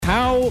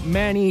How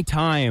many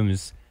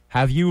times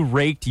have you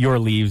raked your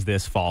leaves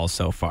this fall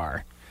so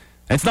far?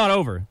 It's not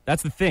over.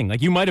 That's the thing.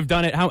 Like, you might have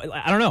done it,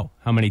 I don't know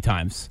how many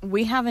times.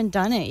 We haven't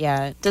done it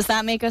yet. Does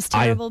that make us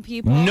terrible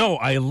people? No,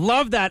 I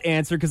love that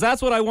answer because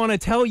that's what I want to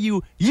tell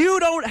you. You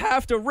don't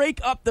have to rake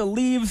up the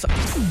leaves.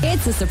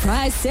 It's a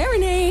surprise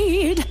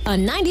serenade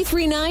on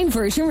 93.9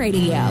 Virgin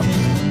Radio.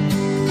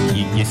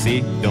 You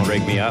see? Don't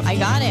rake me up. I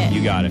got it.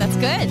 You got it. That's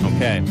good.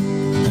 Okay.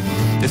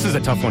 This is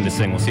a tough one to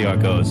sing. We'll see how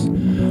it goes.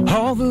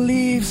 All the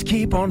leaves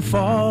keep on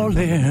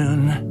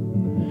falling.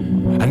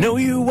 I know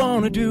you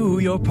want to do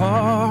your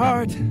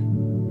part.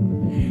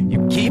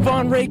 You keep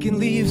on raking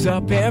leaves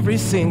up every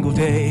single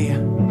day.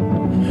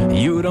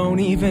 You don't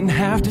even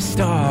have to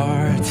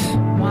start.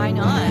 Why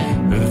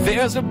not?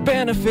 There's a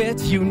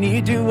benefit you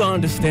need to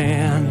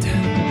understand.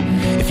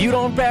 If you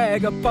don't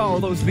bag up all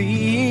those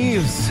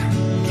leaves,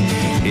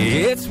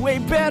 it's way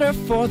better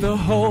for the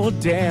whole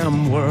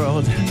damn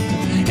world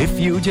if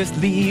you just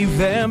leave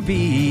them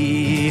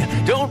be.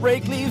 Don't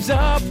rake leaves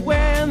up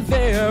when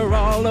they're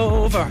all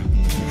over.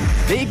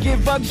 They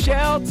give bugs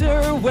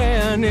shelter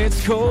when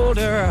it's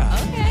colder.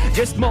 Okay.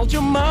 Just mulch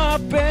them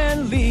up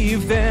and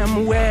leave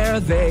them where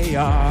they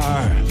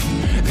are.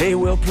 They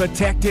will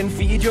protect and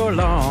feed your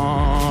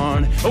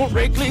lawn. Don't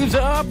rake leaves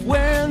up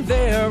when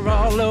they're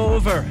all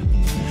over.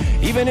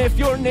 Even if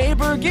your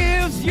neighbor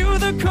gives you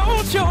the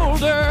cold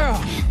shoulder.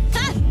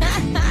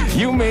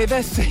 You may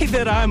say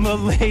that I'm a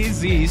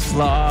lazy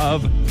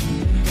slob,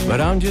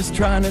 but I'm just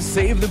trying to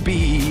save the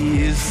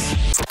bees.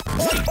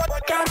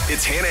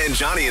 It's Hannah and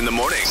Johnny in the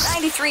morning.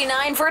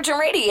 93.9 Virgin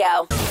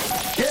Radio.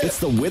 It's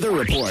the Weather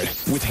Report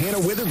with Hannah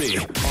Witherby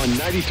on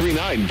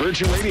 93.9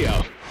 Virgin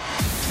Radio.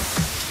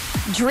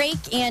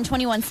 Drake and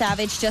 21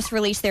 Savage just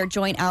released their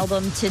joint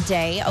album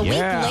today, a week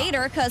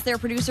later because their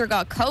producer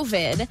got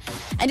COVID,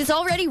 and it's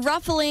already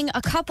ruffling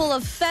a couple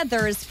of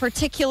feathers,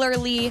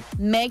 particularly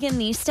Megan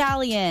Thee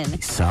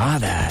Stallion. Saw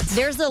that.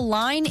 There's a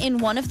line in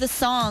one of the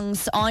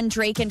songs on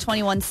Drake and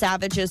 21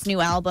 Savage's new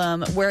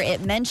album where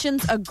it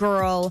mentions a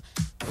girl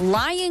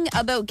lying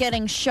about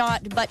getting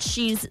shot, but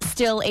she's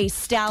still a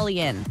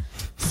stallion.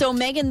 So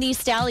Megan Thee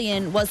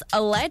Stallion was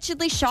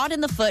allegedly shot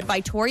in the foot by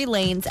Tory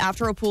Lanez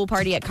after a pool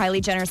party at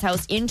Kylie Jenner's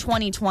house in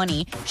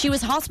 2020. She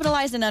was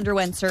hospitalized and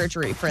underwent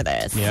surgery for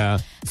this. Yeah.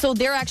 So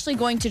they're actually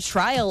going to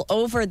trial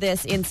over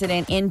this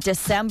incident in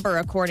December,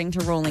 according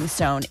to Rolling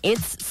Stone.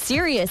 It's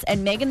serious.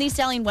 And Megan Thee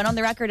Stallion went on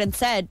the record and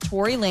said,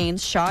 Tory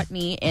Lanez shot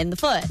me in the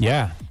foot.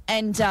 Yeah.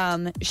 And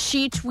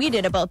she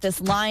tweeted about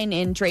this line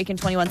in Drake and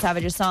 21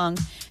 Savage's song.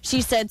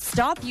 She said,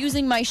 "Stop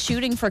using my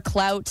shooting for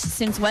clout.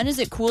 Since when is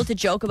it cool to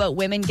joke about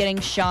women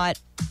getting shot?"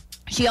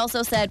 She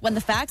also said, "When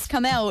the facts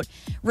come out,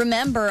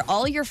 remember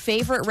all your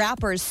favorite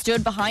rappers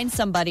stood behind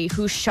somebody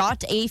who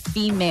shot a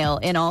female,"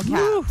 in all caps.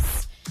 Woo.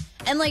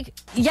 And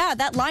yeah,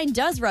 that line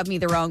does rub me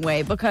the wrong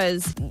way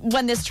because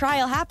when this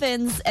trial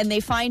happens and they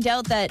find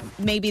out that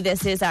maybe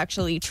this is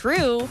actually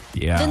true,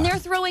 then they're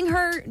throwing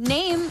her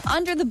name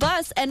under the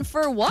bus. And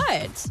for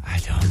what? I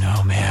don't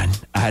know, man.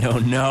 I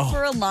don't know.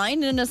 For a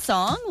line in a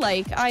song?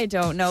 I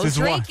don't know.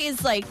 Drake is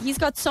he's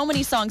got so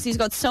many songs. He's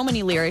got so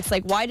many lyrics.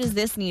 Why does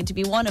this need to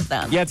be one of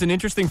them? Yeah, it's an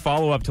interesting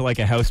follow-up to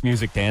a house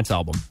music dance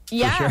album.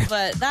 Yeah, sure.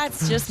 But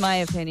that's just my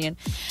opinion.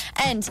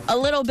 And a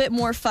little bit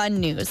more fun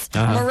news.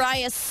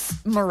 Mariah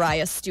Stewart.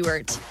 Mariah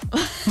Stewart.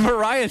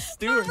 Mariah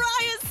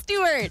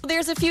Stewart.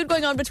 There's a feud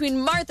going on between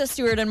Martha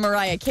Stewart and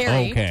Mariah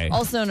Carey,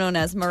 also known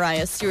as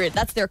Mariah Stewart.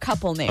 That's their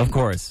couple name. Of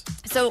course.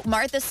 So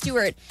Martha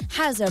Stewart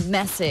has a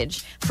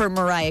message for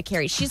Mariah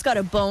Carey. She's got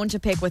a bone to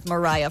pick with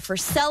Mariah for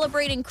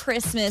celebrating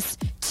Christmas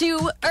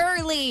too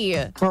early.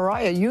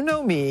 Mariah, you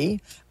know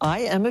me. I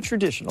am a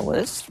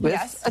traditionalist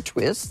with a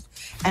twist.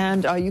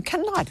 And you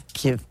cannot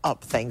give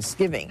up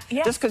Thanksgiving.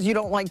 Just because you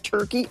don't like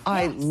turkey.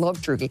 I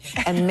love turkey.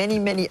 And many,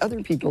 many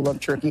other people love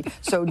turkey.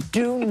 So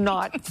do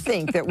not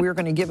think that we're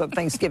going to give up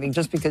Thanksgiving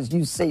just because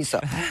you say so.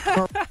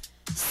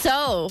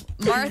 So,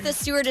 Martha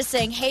Stewart is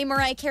saying, "Hey,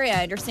 Mariah Carey,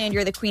 I understand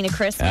you're the queen of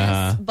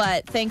Christmas,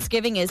 but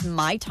Thanksgiving is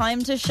my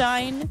time to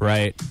shine."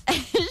 Right.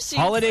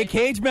 Holiday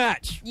cage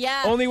match.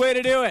 Yeah. Only way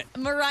to do it.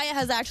 Mariah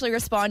has actually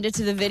responded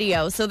to the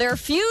video. So they're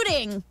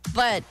feuding,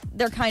 but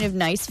they're kind of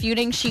nice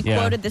feuding. She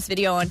quoted this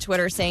video on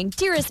Twitter saying,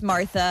 "Dearest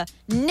Martha,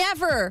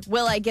 never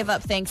will I give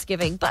up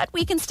Thanksgiving, but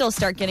we can still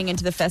start getting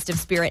into the festive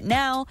spirit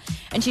now."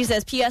 And she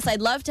says, "P.S.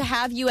 I'd love to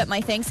have you at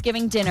my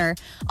Thanksgiving dinner,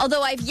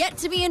 although I've yet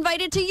to be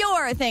invited to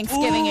your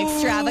Thanksgiving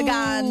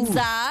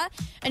extravaganza."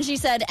 And she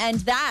said, "And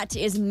that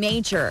is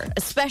major,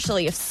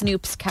 especially if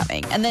Snoop's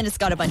coming." And then it's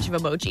got a bunch of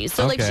emojis.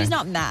 So, she's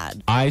not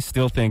mad. I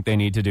still think they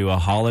need to do a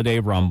holiday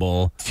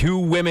rumble. 2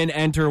 women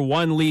enter,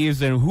 1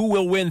 leaves, and who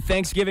will win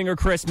Thanksgiving or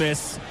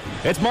Christmas?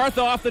 It's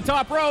Martha off the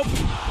top rope.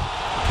 Unbelievable,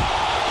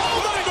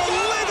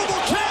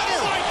 Ken!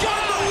 Oh, my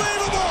God,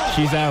 unbelievable!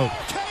 She's out.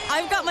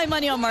 I've got my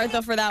money on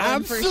Martha for that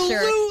one for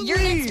sure. Your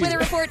next Weather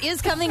Report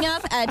is coming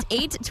up at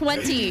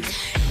 8:20.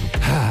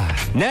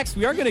 Next,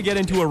 we are going to get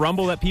into a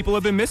rumble that people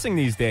have been missing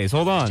these days.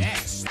 Hold on.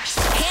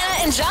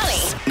 Hannah and Johnny.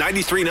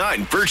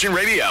 93.9 Virgin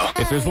Radio.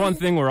 If there's one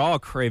thing we're all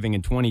craving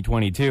in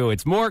 2022,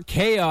 it's more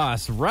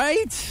chaos,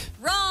 right?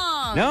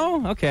 Wrong.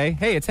 wrong. No? Okay.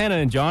 Hey, it's Hannah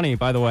and Johnny,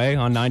 by the way,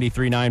 on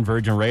 93.9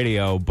 Virgin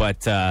Radio. But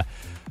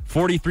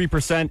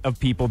 43% of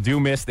people do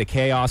miss the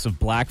chaos of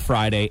Black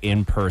Friday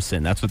in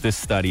person. That's what this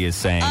study is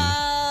saying.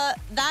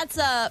 That's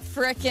a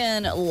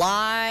frickin'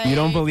 lie. You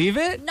don't believe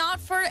it? Not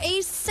for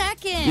a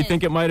second. You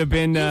think it might have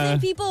been... You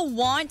think people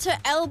want to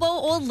elbow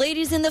old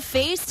ladies in the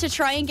face to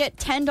try and get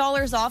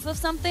 $10 off of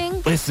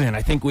something? Listen,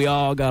 I think we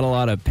all got a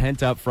lot of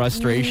pent-up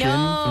frustration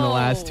from the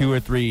last 2 or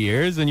 3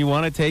 years, and you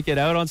want to take it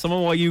out on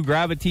someone while you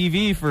grab a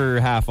TV for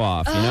half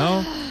off, you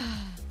know?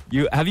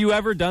 Have you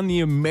ever done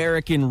the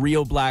American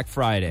real Black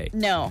Friday?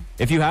 No.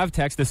 If you have,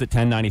 text us at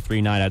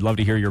 1093.9. I'd love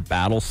to hear your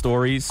battle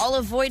stories. I'll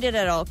avoid it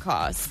at all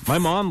costs. My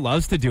mom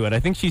loves to do it. I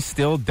think she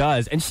still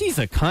does. And she's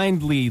a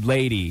kindly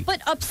lady.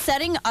 But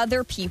upsetting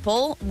other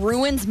people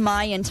ruins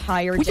my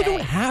entire day. You don't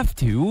have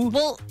to.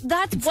 Well,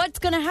 that's what's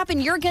going to happen.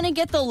 You're going to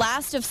get the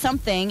last of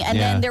something, and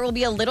then there will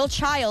be a little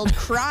child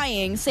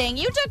crying, saying,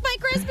 "You took my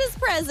Christmas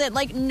present."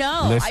 Like,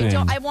 no, Listen, I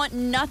don't. I want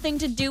nothing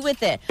to do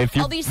with it.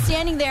 I'll be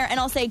standing there, and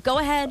I'll say, "Go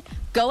ahead.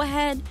 Go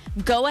ahead.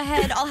 Go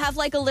ahead." I'll have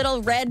like a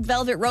little red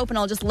velvet rope, and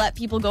I'll just let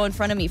people go in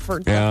front of me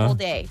for the whole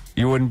day.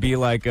 You wouldn't be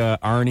like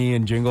Arnie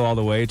and Jingle All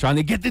the Way trying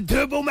to get the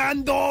Turbo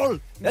Man doll.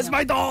 That's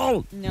my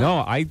doll.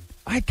 No,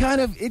 I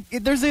kind of,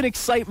 there's an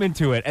excitement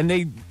to it. And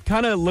they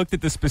kind of looked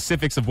at the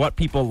specifics of what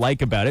people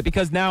like about it,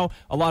 because now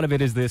a lot of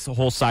it is this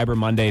whole Cyber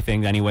Monday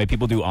thing anyway.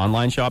 People do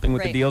online shopping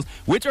with the deals,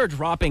 which are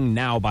dropping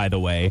now, by the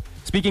way.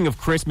 Speaking of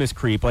Christmas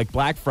creep, like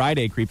Black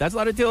Friday creep, that's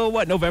not until,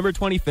 November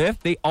 25th?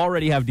 They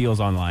already have deals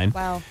online.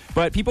 Wow.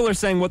 But people are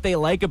saying what they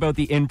like about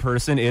the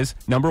in-person is,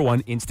 number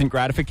one, instant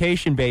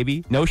gratification,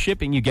 baby. No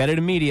shipping, you get it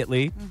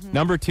immediately. Mm-hmm.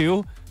 Number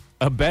two,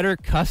 a better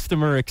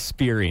customer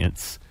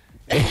experience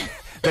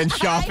than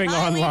shopping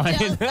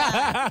online.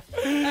 I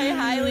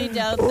highly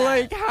doubt that.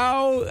 Like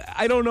how,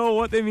 I don't know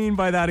what they mean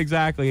by that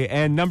exactly.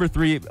 And number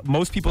three,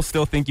 most people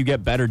still think you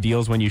get better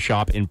deals when you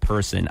shop in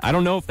person. I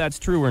don't know if that's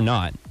true or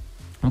not.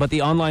 But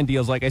the online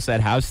deals, like I said,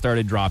 have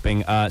started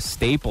dropping.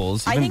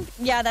 Staples. I think,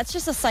 that's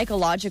just a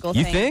psychological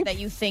thing. That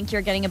you think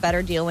you're getting a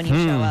better deal when you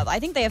show up. I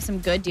think they have some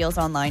good deals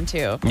online,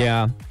 too.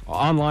 Yeah.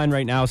 Online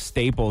right now,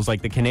 Staples,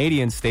 like the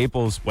Canadian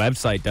Staples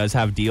website does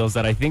have deals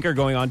that I think are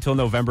going on until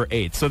November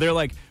 8th. So they're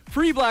like,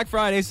 free Black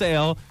Friday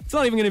sale. It's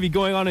not even going to be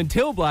going on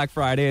until Black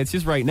Friday. It's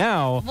just right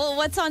now. Well,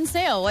 what's on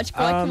sale? What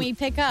can we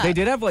pick up? They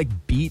did have like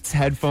Beats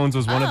headphones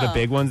was one of the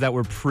big ones that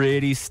were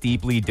pretty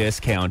steeply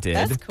discounted.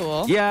 That's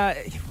cool. Yeah.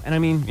 And I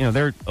mean,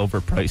 they're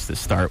overpriced to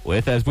start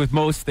with, as with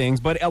most things,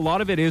 but a lot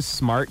of it is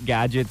smart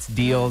gadgets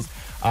deals.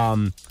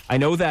 I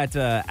know that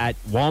at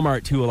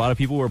Walmart, too, a lot of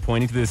people were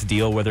pointing to this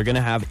deal where they're going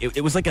to have,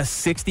 it was like a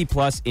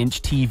 60-plus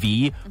inch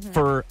TV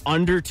for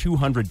under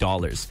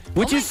 $200,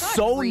 which is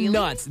really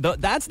nuts.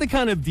 That's the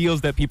kind of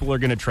deals that people are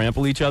going to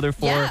trample each other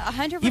for. Yeah,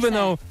 100%. Even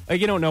though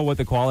you don't know what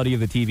the quality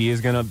of the TV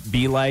is going to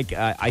be like.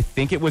 I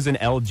think it was an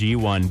LG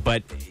one,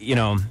 but,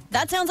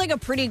 That sounds like a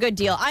pretty good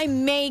deal. I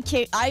may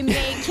kick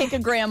a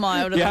grandma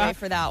out of the way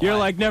for that one. You're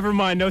like, never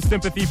mind, no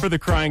sympathy for the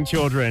crying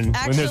children.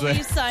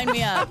 Actually, sign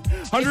me up.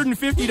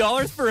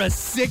 $150 for a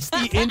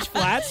 60-inch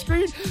flat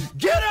screen?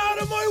 Get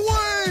out of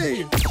my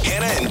way!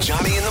 Hannah and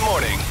Johnny in the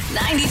morning.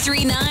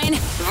 93.9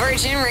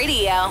 Virgin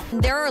Radio.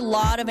 There are a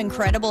lot of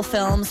incredible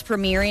films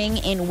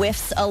premiering in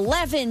WIF's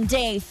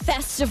 11-day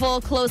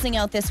festival closing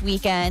out this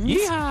weekend.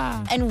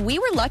 Yeah. And we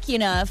were lucky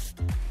enough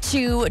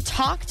to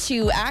talk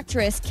to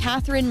actress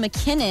Catherine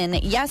McKinnon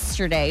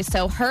yesterday.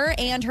 So her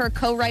and her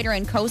co-writer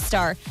and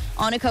co-star,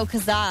 Aniko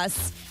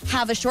Kazas,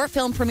 have a short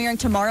film premiering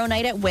tomorrow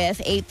night at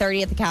WIF,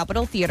 8:30 at the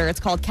Capitol Theater. It's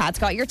called Cat's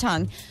Got Your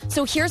Tongue.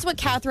 So here's what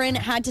Catherine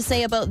had to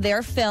say about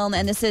their film,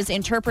 and this is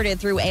interpreted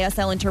through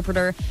ASL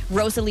interpreter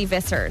Rosalie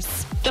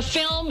Vissers. The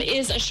film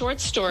is a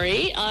short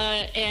story,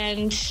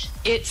 and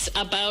it's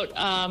about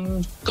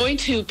going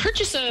to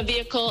purchase a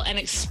vehicle and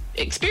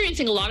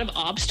experiencing a lot of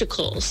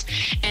obstacles.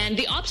 And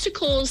the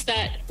obstacles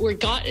that were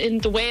got in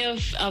the way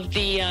of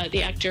the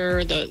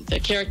actor, the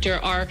character,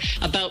 are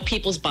about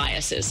people's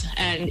biases.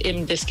 And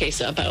in this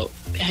case, about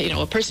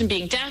a person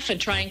being deaf and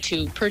trying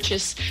to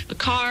purchase a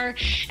car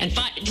and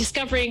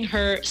discovering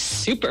her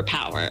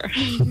superpower,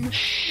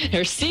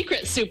 her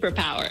secret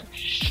superpower.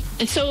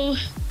 And so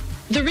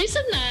the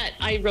reason that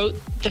I wrote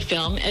the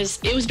film is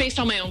it was based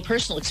on my own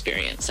personal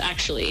experience,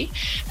 actually,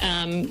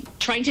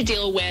 trying to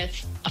deal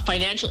with a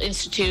financial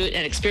institute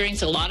and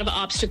experiencing a lot of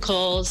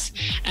obstacles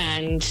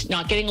and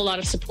not getting a lot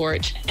of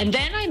support. And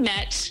then I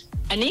met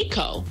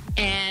Aniko,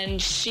 and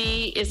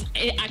she is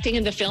acting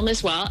in the film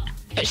as well.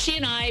 But she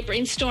and I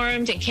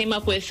brainstormed and came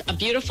up with a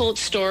beautiful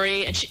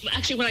story. And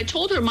actually, when I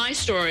told her my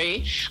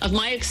story of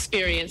my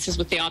experiences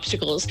with the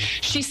obstacles,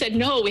 she said,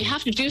 "No, we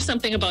have to do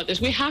something about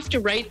this. We have to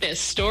write this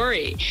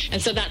story."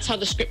 And so that's how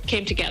the script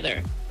came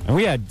together. And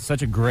we had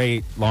such a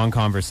great long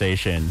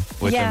conversation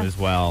with them as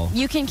well.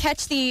 You can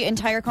catch the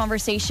entire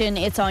conversation.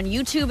 It's on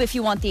YouTube if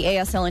you want the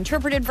ASL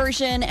interpreted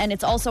version, and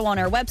it's also on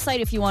our website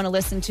if you want to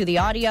listen to the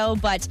audio.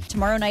 But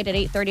tomorrow night at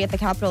 8:30 at the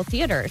Capitol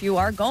Theater, if you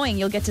are going,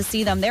 you'll get to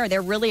see them there.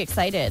 They're really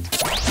excited.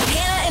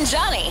 Hannah and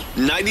Johnny.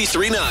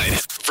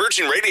 93.9 Virgin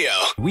Virgin Radio.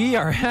 We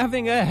are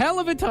having a hell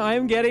of a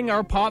time getting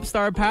our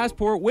Popstar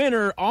Passport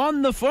winner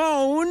on the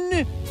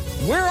phone.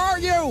 Where are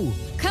you?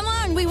 Come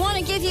on, we want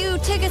to give you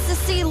tickets to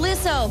see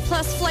Lizzo,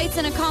 plus flights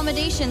and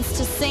accommodations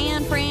to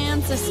San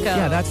Francisco.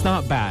 Yeah, that's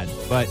not bad.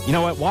 But you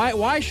know what?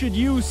 Why should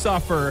you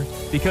suffer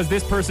because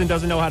this person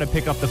doesn't know how to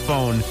pick up the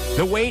phone?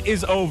 The wait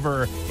is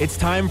over. It's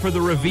time for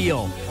the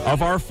reveal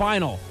of our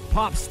final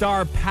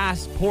Popstar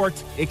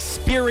Passport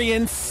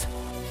experience.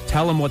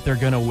 Tell them what they're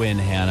going to win,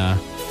 Hannah.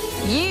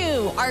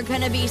 You are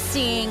going to be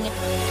seeing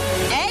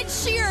Ed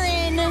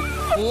Sheeran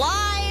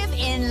live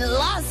in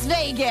Las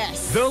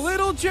Vegas. The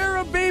little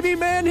cherub baby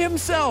man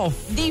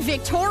himself. The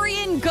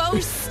Victorian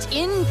ghost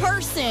in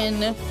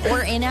person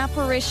or in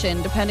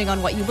apparition, depending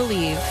on what you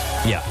believe.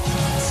 Yeah,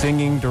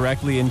 singing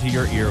directly into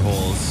your ear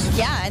holes.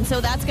 Yeah, and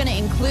so that's going to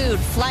include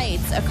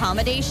flights,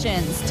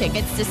 accommodations,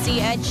 tickets to see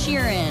Ed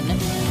Sheeran.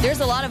 There's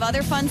a lot of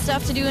other fun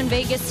stuff to do in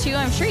Vegas, too.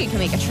 I'm sure you can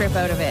make a trip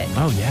out of it.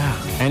 Oh, yeah.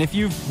 And if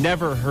you've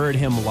never heard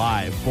him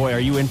live, boy, are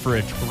you in for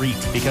a treat.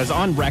 Because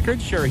on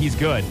record, sure, he's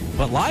good.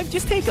 But live,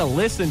 just take a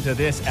listen to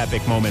this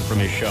epic moment from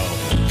his show.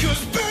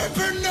 'Cause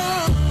baby,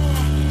 now,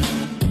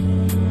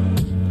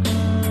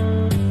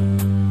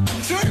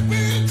 take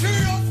me to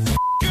your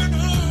fucking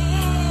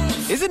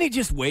house. Isn't he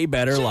just way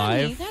better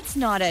Johnny, live? that's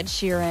not Ed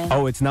Sheeran.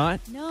 Oh, it's not?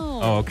 No.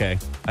 Oh, okay.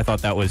 I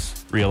thought that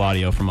was real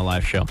audio from a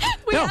live show.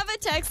 We No. have a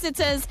text that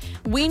says,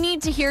 we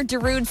need to hear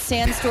Darude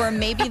Sandstorm.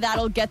 Maybe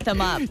that'll get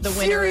them up, the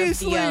winner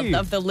Seriously?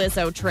 of the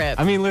Lizzo trip.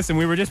 I mean, listen,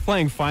 we were just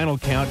playing Final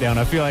Countdown.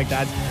 I feel like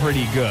that's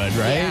pretty good,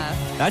 right? Yeah,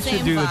 that should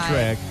same do the vibe.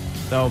 trick.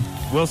 So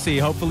we'll see.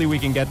 Hopefully we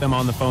can get them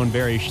on the phone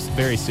very,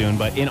 very soon.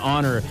 But in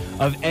honor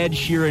of Ed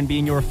Sheeran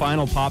being your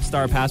final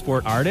Popstar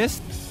Passport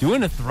artist,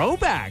 doing a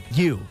throwback,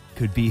 you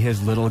could be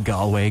his little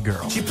Galway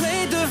girl. She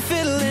played the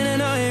fiddle in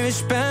an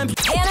Irish band.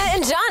 Hannah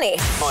and Johnny.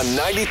 On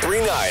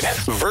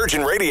 93.9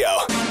 Virgin Radio.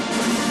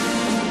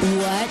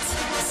 What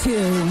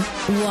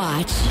to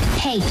watch?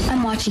 Hey,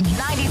 I'm watching you.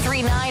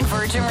 93.9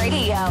 Virgin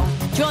Radio.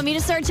 Do you want me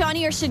to start,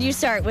 Johnny, or should you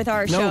start with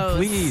our No, shows?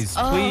 please,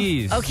 Oh,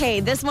 please. Okay,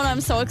 this one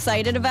I'm so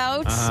excited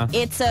about. Uh-huh.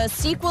 It's a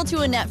sequel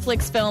to a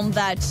Netflix film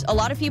that a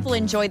lot of people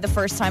enjoyed the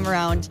first time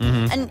around,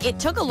 and it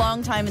took a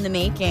long time in the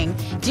making.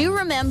 Do you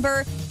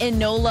remember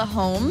Enola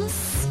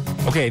Holmes?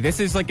 Okay, this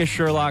is like a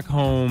Sherlock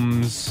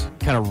Holmes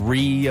kind of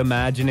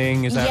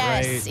reimagining. Is that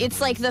Yes, right? it's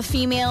like the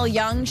female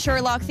young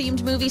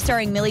Sherlock-themed movie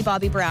starring Millie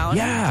Bobby Brown.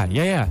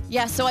 Yeah.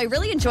 Yeah, so I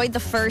really enjoyed the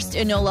first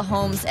Enola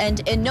Holmes,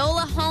 and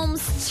Enola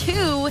Holmes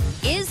 2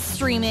 is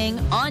streaming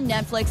on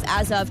Netflix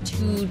as of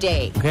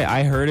today. Okay,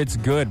 I heard it's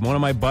good. One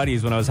of my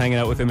buddies, when I was hanging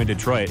out with him in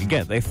Detroit,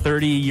 again, like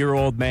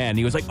 30-year-old man,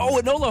 he was like, oh,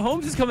 Enola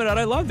Holmes is coming out.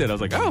 I loved it. I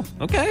was like, oh,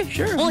 okay,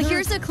 sure. Well,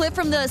 here's a clip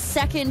from the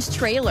second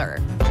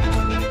trailer.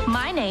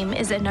 My name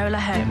is Enola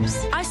Holmes.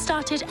 I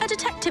started a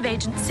detective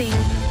agency.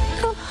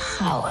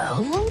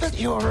 Hello? But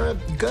you're a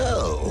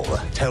girl.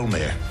 Tell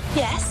me,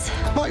 Yes,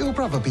 might your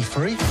brother be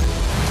free?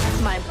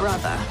 my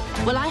brother.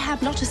 Well, I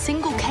have not a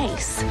single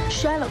case.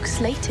 Sherlock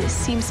Slater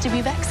seems to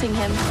be vexing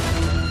him.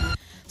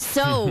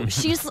 So,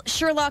 she's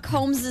Sherlock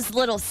Holmes'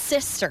 little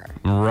sister.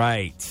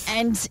 Right.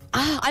 And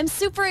I'm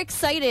super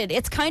excited.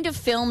 It's kind of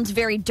filmed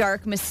very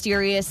dark,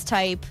 mysterious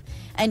type.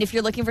 And if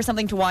you're looking for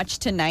something to watch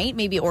tonight,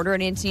 maybe order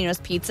an Antino's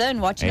Pizza and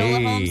watch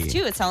Enola Holmes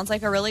too. It sounds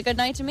like a really good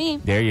night to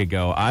me. There you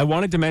go. I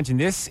wanted to mention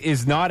this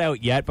is not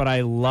out yet, but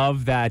I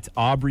love that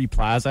Aubrey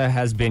Plaza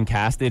has been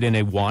casted in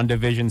a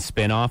WandaVision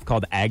spinoff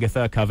called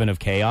Agatha, Coven of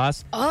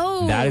Chaos.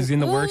 Oh. That is in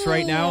the works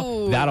right now.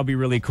 Ooh. That'll be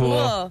really cool.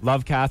 Cool.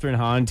 Love Catherine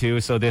Hahn too,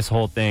 so this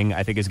whole thing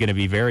I think is going to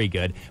be very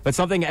good. But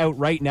something out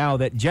right now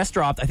that just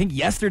dropped, I think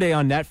yesterday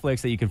on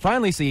Netflix that you can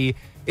finally see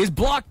is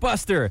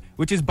Blockbuster,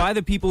 which is by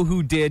the people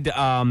who did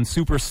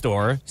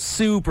Superstore.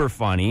 Super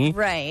funny.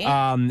 Right.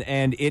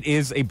 And it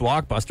is a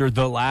blockbuster,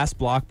 the last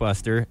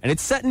blockbuster, and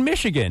it's set in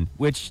Michigan,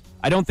 which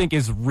I don't think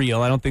is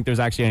real. I don't think there's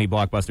actually any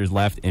blockbusters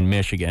left in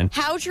Michigan.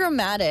 How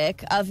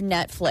dramatic of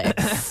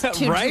Netflix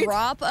to Right?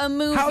 drop a How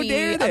movie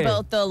dare they?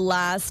 about the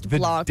last The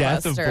Blockbuster.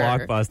 death of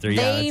Blockbuster,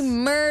 yeah, They it's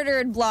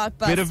murdered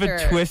Blockbuster. Bit of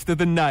a twist of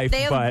the knife,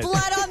 They have but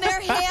blood on their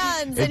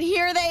hands, and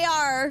here they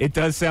are. it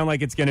does sound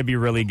like it's going to be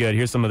really good.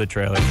 Here's some of the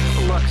trailers.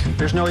 Look,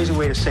 there's no easy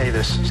way to say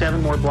this.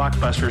 7 more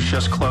Blockbusters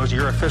just closed.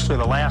 You're officially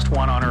the last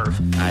one on Earth.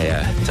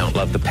 I don't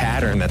love the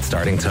pattern that's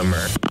starting to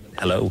emerge.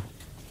 Hello?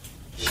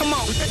 Come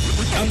on.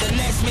 I'm the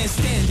next man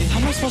standing. How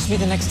am I supposed to be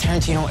the next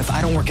Tarantino if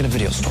I don't work at a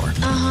video store?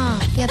 Uh-huh.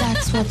 Yeah,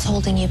 that's what's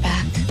holding you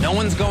back. No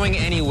one's going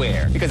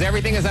anywhere because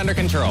everything is under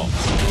control.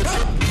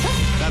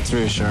 That's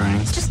reassuring.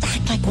 Just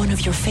act like one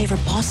of your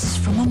favorite bosses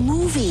from a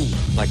movie.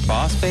 Like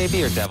Boss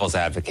Baby or Devil's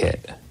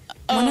Advocate?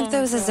 One of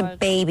those is a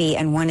baby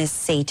and one is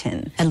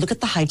Satan. And look at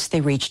the heights they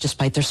reach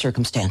despite their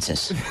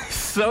circumstances.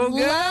 So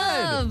good.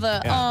 Love.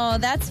 Yeah. Oh,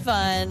 that's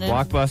fun.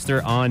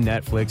 Blockbuster on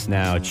Netflix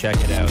now. Check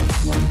it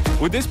out.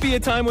 Would this be a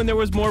time when there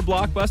was more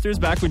blockbusters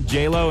back when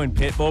J-Lo and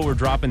Pitbull were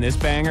dropping this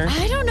banger?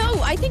 I don't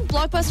know. I think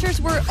Blockbusters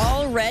were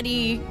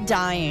already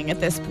dying at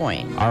this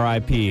point.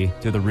 R.I.P.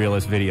 to the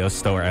realest video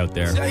store out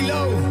there.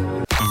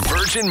 J-Lo.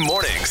 Virgin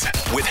Mornings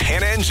with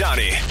Hannah and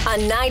Johnny. On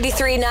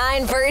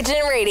 93.9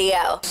 Virgin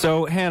Radio.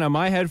 So, Hannah,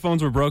 my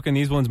headphones were broken.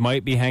 These ones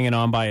might be hanging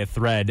on by a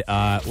thread.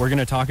 We're going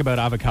to talk about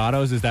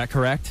avocados. Is that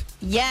correct?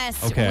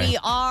 Yes, Okay. we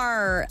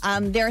are.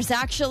 There's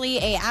actually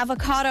a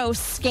avocado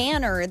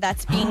scanner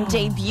that's being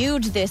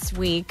debuted this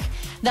week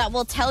that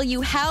will tell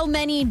you how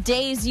many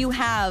days you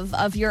have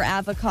of your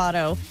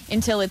avocado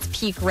until its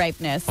peak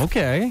ripeness.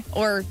 Okay.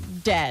 Or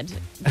dead,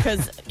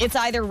 because it's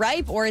either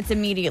ripe or it's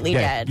immediately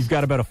dead. You've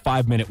got about a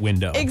 5-minute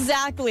window.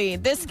 Exactly.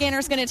 This scanner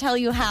is going to tell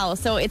you how.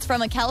 So it's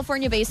from a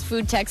California-based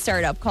food tech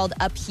startup called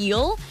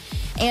Apeel,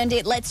 and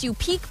it lets you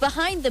peek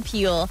behind the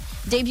peel,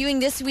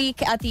 debuting this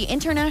week at the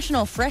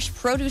International Fresh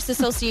Produce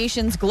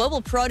Association's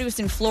Global Produce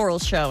and Floral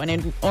Show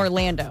in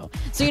Orlando.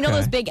 So you know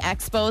those big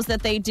expos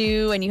that they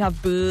do, and you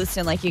have booths,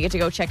 and like you get to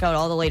go check out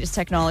all the latest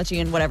technology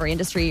in whatever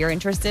industry you're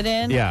interested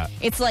in? Yeah.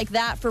 It's like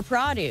that for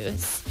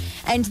produce.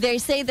 And they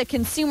say the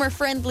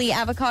consumer-friendly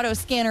avocado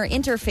scanner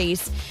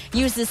interface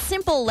uses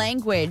simple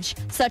language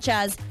such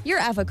as, your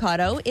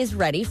avocado is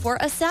ready for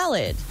a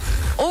salad.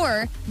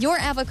 Or, your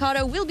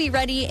avocado will be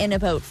ready in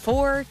about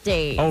 4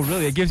 days. Oh,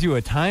 really? It gives you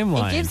a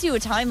timeline. It gives you a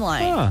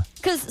timeline.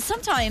 Because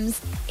sometimes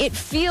it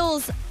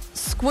feels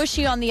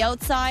squishy on the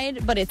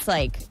outside, but it's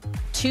like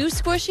too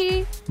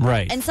squishy.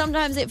 Right. And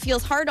sometimes it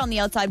feels hard on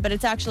the outside, but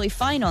it's actually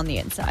fine on the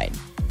inside.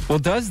 Well,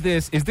 is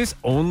this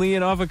only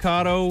an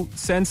avocado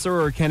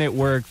sensor, or can it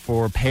work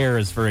for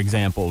pears, for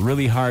example?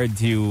 Really hard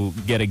to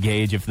get a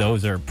gauge if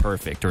those are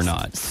perfect or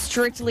not.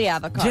 Strictly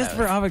avocados. Just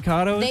for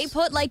avocados? They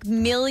put like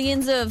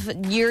millions of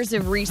years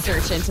of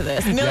research into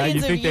this. Millions yeah,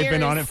 you think of they've years.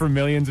 been on it for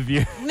millions of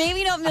years?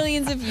 Maybe not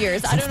millions of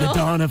years. I Since don't know. the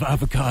dawn of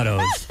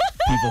avocados,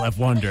 people have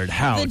wondered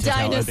how The to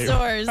tell if they were-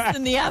 dinosaurs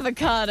and the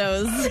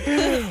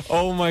avocados.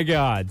 Oh my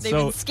God! They've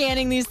been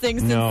scanning these things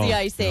since the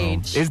Ice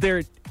Age. Is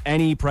there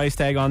any price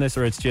tag on this,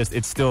 or it's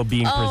still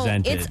being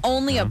presented? It's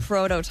only a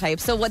prototype.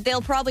 So what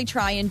they'll probably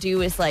try and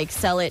do is like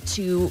sell it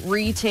to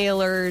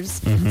retailers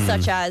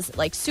such as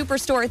like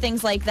Superstore,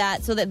 things like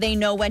that, so that they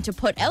know when to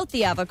put out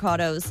the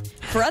avocados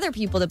for other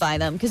people to buy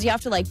them, because you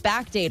have to like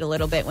backdate a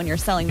little bit when you're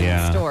selling them in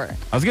the store.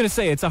 I was going to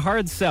say it's a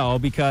hard sell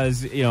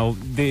because, you know,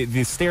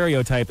 the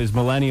stereotype is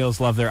millennials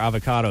love their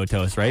avocado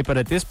toast, right? But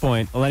at this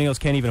point, millennials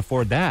can't even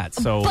afford that.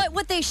 So But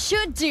what they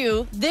should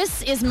do,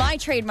 this is my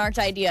trademarked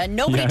idea.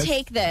 Nobody Yes.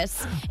 take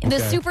this. The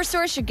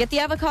Superstore should get the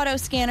avocado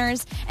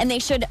scanners, and they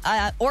should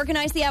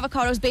organize the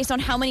avocados based on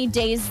how many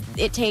days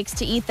it takes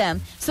to eat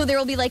them. So there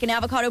will be like an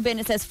avocado bin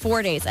that says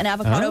 4 days, an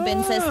avocado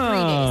bin says 3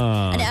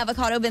 days, an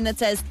avocado bin that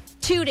says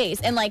 2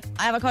 days, and like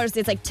avocados,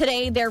 it's like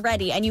today they're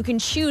ready, and you can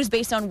choose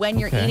based on when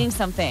you're eating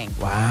something.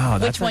 Wow,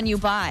 that's which one you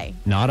buy.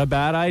 Not a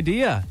bad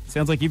idea.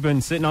 Sounds like you've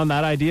been sitting on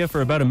that idea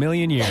for about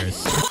 1,000,000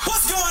 years.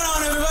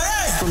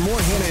 For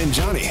more Hannah and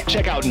Johnny,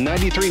 check out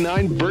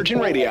 93.9 Virgin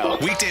Radio.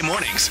 Weekday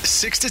mornings,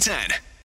 6 to 10.